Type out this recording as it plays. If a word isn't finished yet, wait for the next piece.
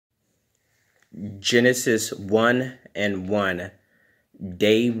Genesis 1 and 1,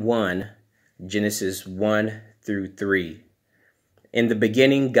 Day 1, Genesis 1 through 3. In the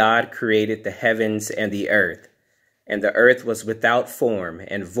beginning, God created the heavens and the earth was without form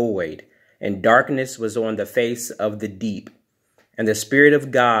and void, and darkness was on the face of the deep. And the Spirit of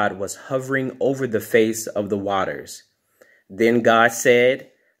God was hovering over the face of the waters. Then God said,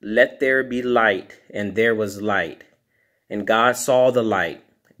 "Let there be light," and there was light. And God saw the light,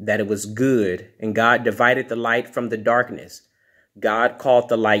 that it was good, and God divided the light from the darkness. God called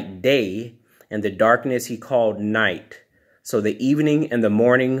the light day, and the darkness he called night. So the evening and the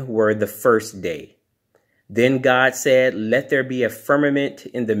morning were the first day. Then God said, "Let there be a firmament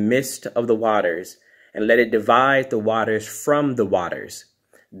in the midst of the waters, and let it divide the waters from the waters."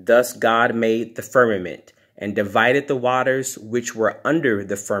 Thus God made the firmament, and divided the waters which were under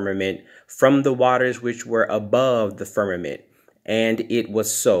the firmament from the waters which were above the firmament. And it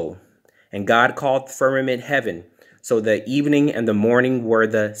was so. And God called the firmament heaven. So the evening and the morning were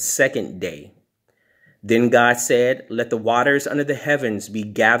the second day. Then God said, "Let the waters under the heavens be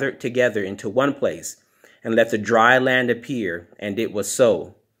gathered together into one place, and let the dry land appear." And it was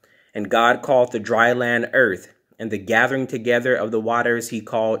so. And God called the dry land earth, and the gathering together of the waters he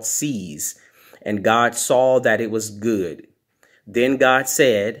called seas. And God saw that it was good. Then God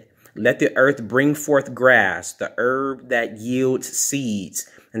said, "Let the earth bring forth grass, the herb that yields seeds,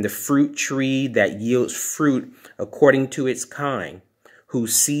 and the fruit tree that yields fruit according to its kind,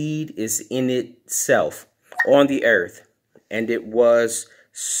 whose seed is in itself on the earth." And it was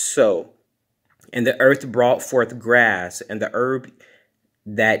so. And the earth brought forth grass, and the herb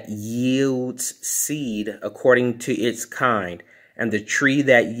that yields seed according to its kind, and the tree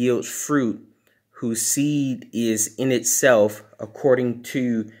that yields fruit, whose seed is in itself according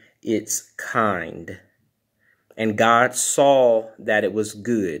to its kind. And God saw that it was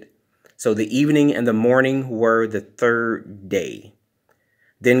good. So the evening and the morning were the third day.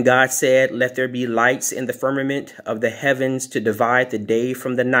 Then God said, "Let there be lights in the firmament of the heavens to divide the day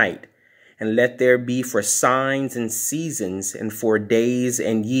from the night, and let there be for signs and seasons and for days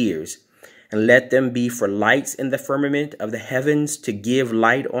and years, and let them be for lights in the firmament of the heavens to give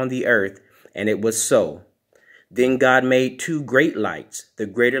light on the earth." And it was so. Then God made two great lights, the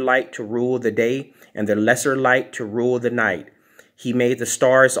greater light to rule the day, and the lesser light to rule the night. He made the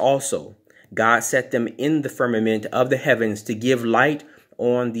stars also. God set them in the firmament of the heavens to give light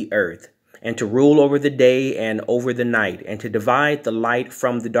on the earth, and to rule over the day and over the night, and to divide the light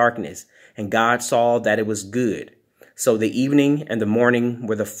from the darkness. And God saw that it was good. So the evening and the morning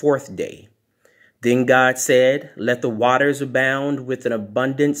were the fourth day. Then God said, "Let the waters abound with an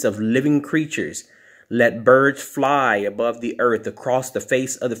abundance of living creatures. Let birds fly above the earth across the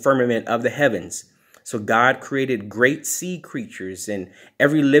face of the firmament of the heavens." So God created great sea creatures and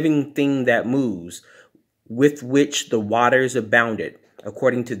every living thing that moves, with which the waters abounded,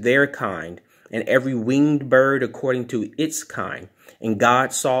 according to their kind, and every winged bird according to its kind. And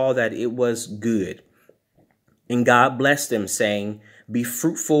God saw that it was good. And God blessed them, saying, "Be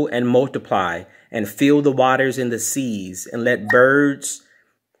fruitful and multiply, and fill the waters in the seas, and let birds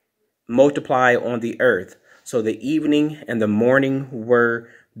multiply on the earth." So the evening and the morning were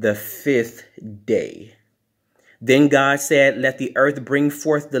the fifth day. Then God said, "Let the earth bring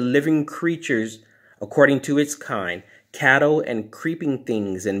forth the living creatures according to its kind, cattle and creeping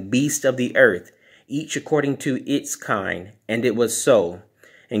things and beasts of the earth, each according to its kind." And it was so.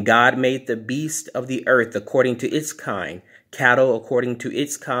 And God made the beast of the earth according to its kind, cattle according to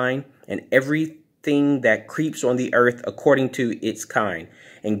its kind, and everything that creeps on the earth according to its kind.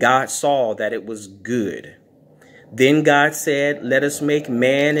 And God saw that it was good. Then God said, "Let us make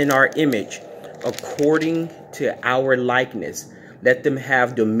man in our image, according to our likeness. Let them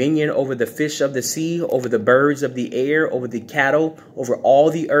have dominion over the fish of the sea, over the birds of the air, over the cattle, over all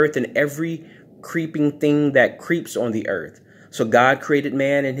the earth, and every creeping thing that creeps on the earth." So God created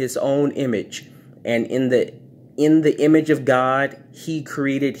man in his own image, and in the image of God he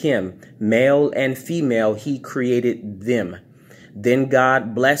created him, male and female he created them. Then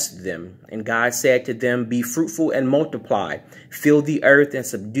God blessed them, and God said to them, "Be fruitful and multiply, fill the earth and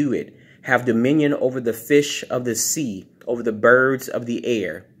subdue it, have dominion over the fish of the sea, over the birds of the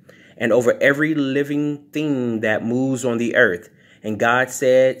air, and over every living thing that moves on the earth." And God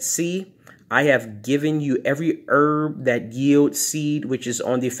said, "See, I have given you every herb that yields seed which is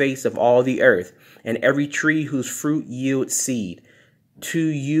on the face of all the earth, and every tree whose fruit yields seed. To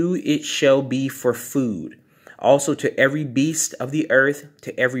you it shall be for food. Also to every beast of the earth,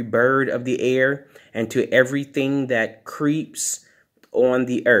 to every bird of the air, and to everything that creeps on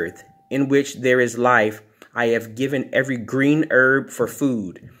the earth, in which there is life, I have given every green herb for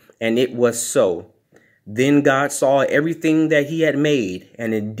food." And it was so. Then God saw everything that he had made,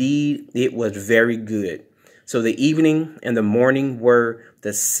 and indeed it was very good. So the evening and the morning were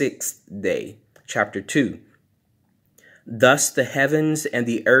the sixth day. Chapter 2. Thus the heavens and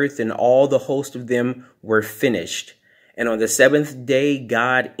the earth and all the host of them were finished. And on the seventh day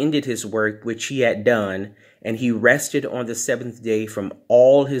God ended his work which he had done, and he rested on the seventh day from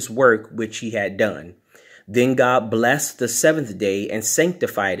all his work which he had done. Then God blessed the seventh day and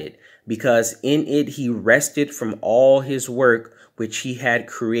sanctified it, because in it he rested from all his work which he had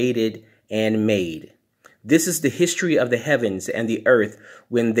created and made. This is the history of the heavens and the earth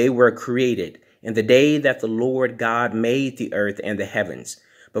when they were created, in the day that the Lord God made the earth and the heavens,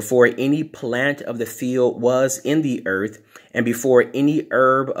 before any plant of the field was in the earth, and before any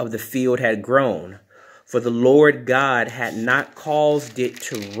herb of the field had grown. For the Lord God had not caused it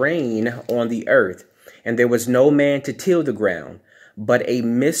to rain on the earth, and there was no man to till the ground. But a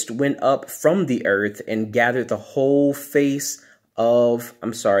mist went up from the earth and gathered the whole face of,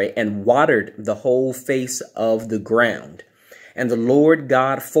 and watered the whole face of the ground. And the Lord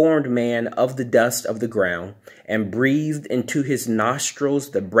God formed man of the dust of the ground, and breathed into his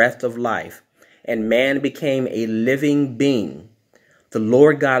nostrils the breath of life, and man became a living being. The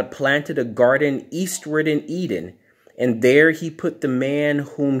Lord God planted a garden eastward in Eden, and there he put the man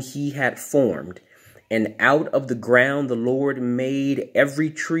whom he had formed. And out of the ground the Lord made every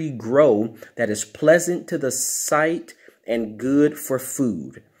tree grow that is pleasant to the sight and good for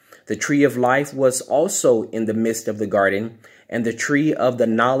food. The tree of life was also in the midst of the garden, and the tree of the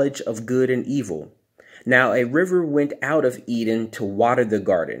knowledge of good and evil. Now a river went out of Eden to water the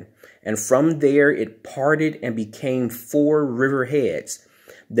garden, and from there it parted and became 4 river heads.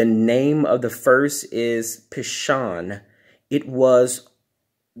 The name of the first is Pishon. It was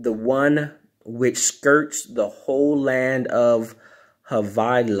the one which skirts the whole land of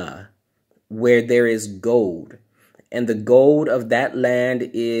Havilah, where there is gold, and the gold of that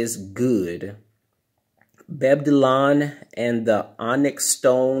land is good. Bebdelon and the onyx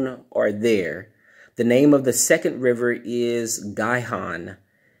stone are there. The name of the second river is Gihon.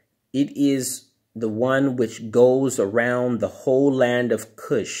 It is the one which goes around the whole land of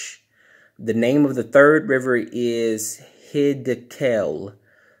Cush. The name of the third river is Hiddekel.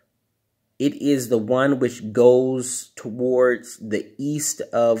 It is the one which goes towards the east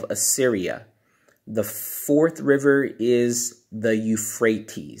of Assyria. The fourth river is the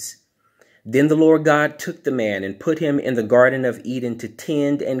Euphrates. Then the Lord God took the man and put him in the garden of Eden to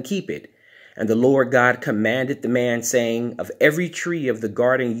tend and keep it. And the Lord God commanded the man, saying, Of every tree of the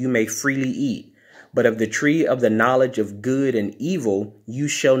garden you may freely eat, but of the tree of the knowledge of good and evil you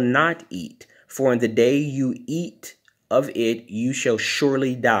shall not eat, for in the day you eat of it you shall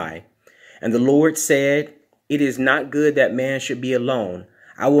surely die. And the Lord said, It is not good that man should be alone.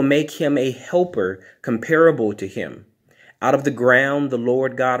 I will make him a helper comparable to him. Out of the ground the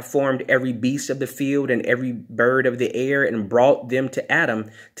Lord God formed every beast of the field and every bird of the air, and brought them to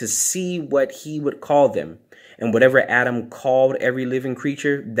Adam to see what he would call them. And whatever Adam called every living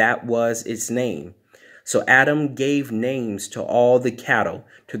creature, that was its name. So Adam gave names to all the cattle,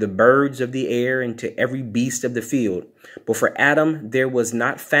 to the birds of the air, and to every beast of the field. But for Adam there was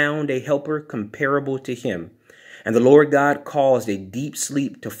not found a helper comparable to him. And the Lord God caused a deep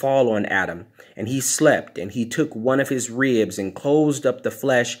sleep to fall on Adam, and he slept, and he took one of his ribs and closed up the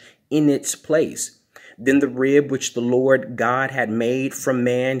flesh in its place. Then the rib which the Lord God had made from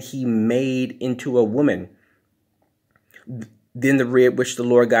man he made into a woman. Then the rib which the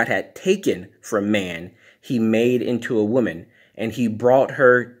Lord God had taken from man he made into a woman, and he brought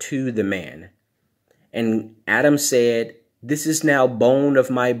her to the man. And Adam said, This is now bone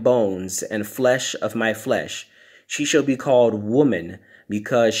of my bones and flesh of my flesh. She shall be called woman,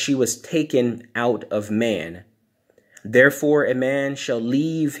 because she was taken out of man. Therefore a man shall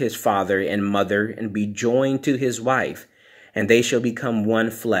leave his father and mother and be joined to his wife, and they shall become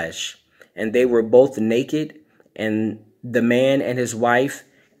one flesh. And they were both naked, and the man and his wife,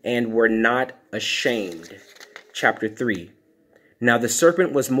 and were not ashamed. Chapter 3. Now the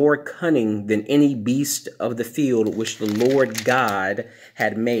serpent was more cunning than any beast of the field which the Lord God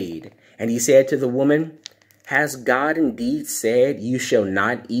had made. And he said to the woman, Has God indeed said, You shall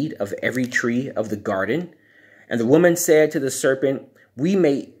not eat of every tree of the garden? And the woman said to the serpent, We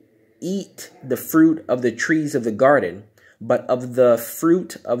may eat the fruit of the trees of the garden, but of the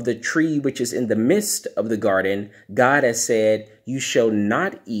fruit of the tree which is in the midst of the garden, God has said, You shall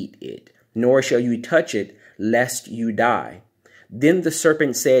not eat it, nor shall you touch it, lest you die. Then the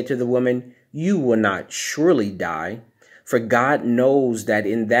serpent said to the woman, You will not surely die, for God knows that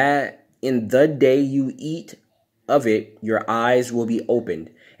in the day you eat of it, your eyes will be opened,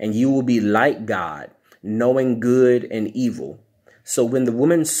 and you will be like God, knowing good and evil." So when the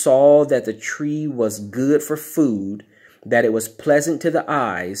woman saw that the tree was good for food, that it was pleasant to the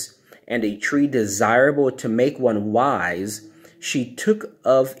eyes, and a tree desirable to make one wise, she took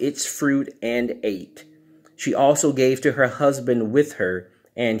of its fruit and ate. She also gave to her husband with her,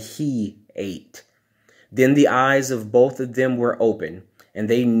 and he ate. Then the eyes of both of them were open, and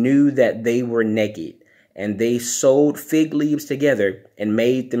they knew that they were naked, and they sewed fig leaves together and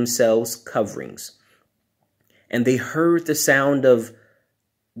made themselves coverings. And they heard the sound of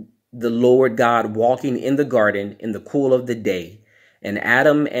the Lord God walking in the garden in the cool of the day. And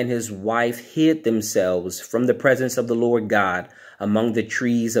Adam and his wife hid themselves from the presence of the Lord God among the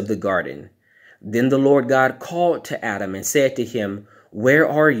trees of the garden. Then the Lord God called to Adam and said to him, "Where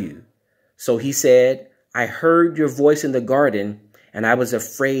are you?" So he said, "I heard your voice in the garden, and I was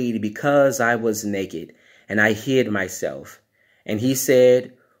afraid because I was naked, and I hid myself." And he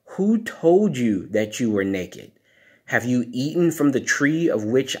said, "Who told you that you were naked? Have you eaten from the tree of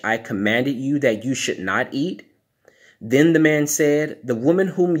which I commanded you that you should not eat?" Then the man said, "The woman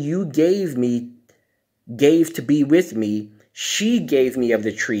whom you gave to be with me, she gave me of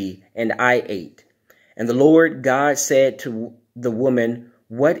the tree, and I ate." And the Lord God said to the woman,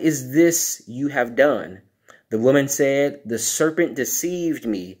 "What is this you have done?" The woman said, "The serpent deceived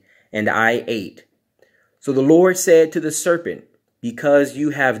me, and I ate." So the Lord said to the serpent, "Because you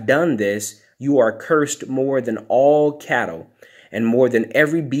have done this, you are cursed more than all cattle, and more than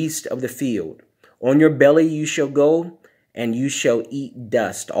every beast of the field. On your belly you shall go, and you shall eat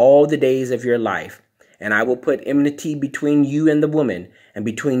dust all the days of your life. And I will put enmity between you and the woman, and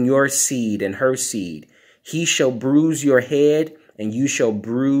between your seed and her seed. He shall bruise your head, and you shall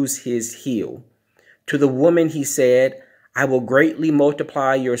bruise his heel." To the woman he said, "I will greatly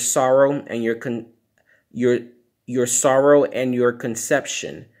multiply your sorrow and your sorrow and your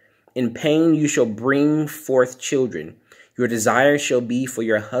conception. In pain you shall bring forth children. Your desire shall be for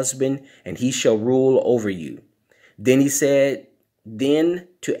your husband, and he shall rule over you." Then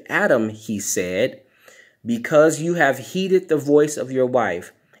to Adam he said, "Because you have heeded the voice of your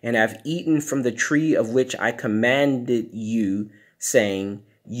wife, and have eaten from the tree of which I commanded you, saying,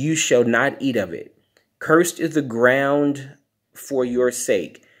 'You shall not eat of it.' Cursed is the ground for your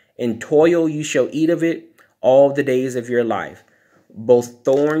sake. In toil you shall eat of it all the days of your life. Both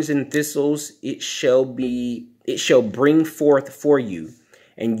thorns and thistles it shall bring forth for you,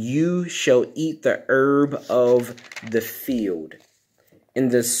 and you shall eat the herb of the field. In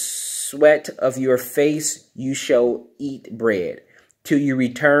the sweat of your face you shall eat bread, till you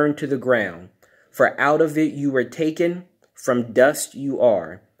return to the ground. For out of it you were taken, from dust you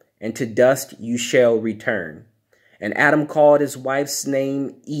are, and to dust you shall return." And Adam called his wife's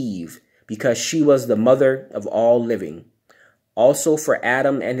name Eve, because she was the mother of all living. Also for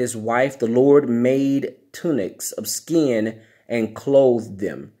Adam and his wife the Lord made tunics of skin and clothed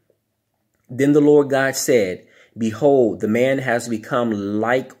them. Then the Lord God said, "Behold, the man has become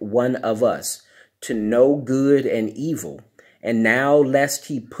like one of us, to know good and evil. And now lest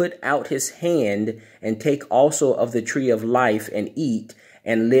he put out his hand and take also of the tree of life and eat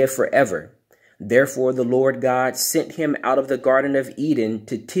and live forever." Therefore the Lord God sent him out of the Garden of Eden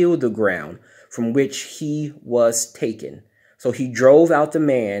to till the ground from which he was taken. So he drove out the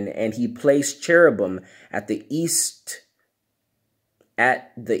man, and he placed cherubim at the east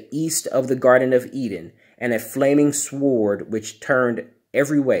of the Garden of Eden, and a flaming sword which turned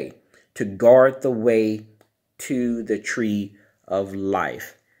every way, to guard the way to the tree of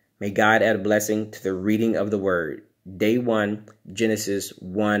life. May God add a blessing to the reading of the word. Day 1, Genesis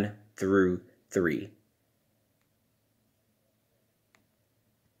 1 through 3.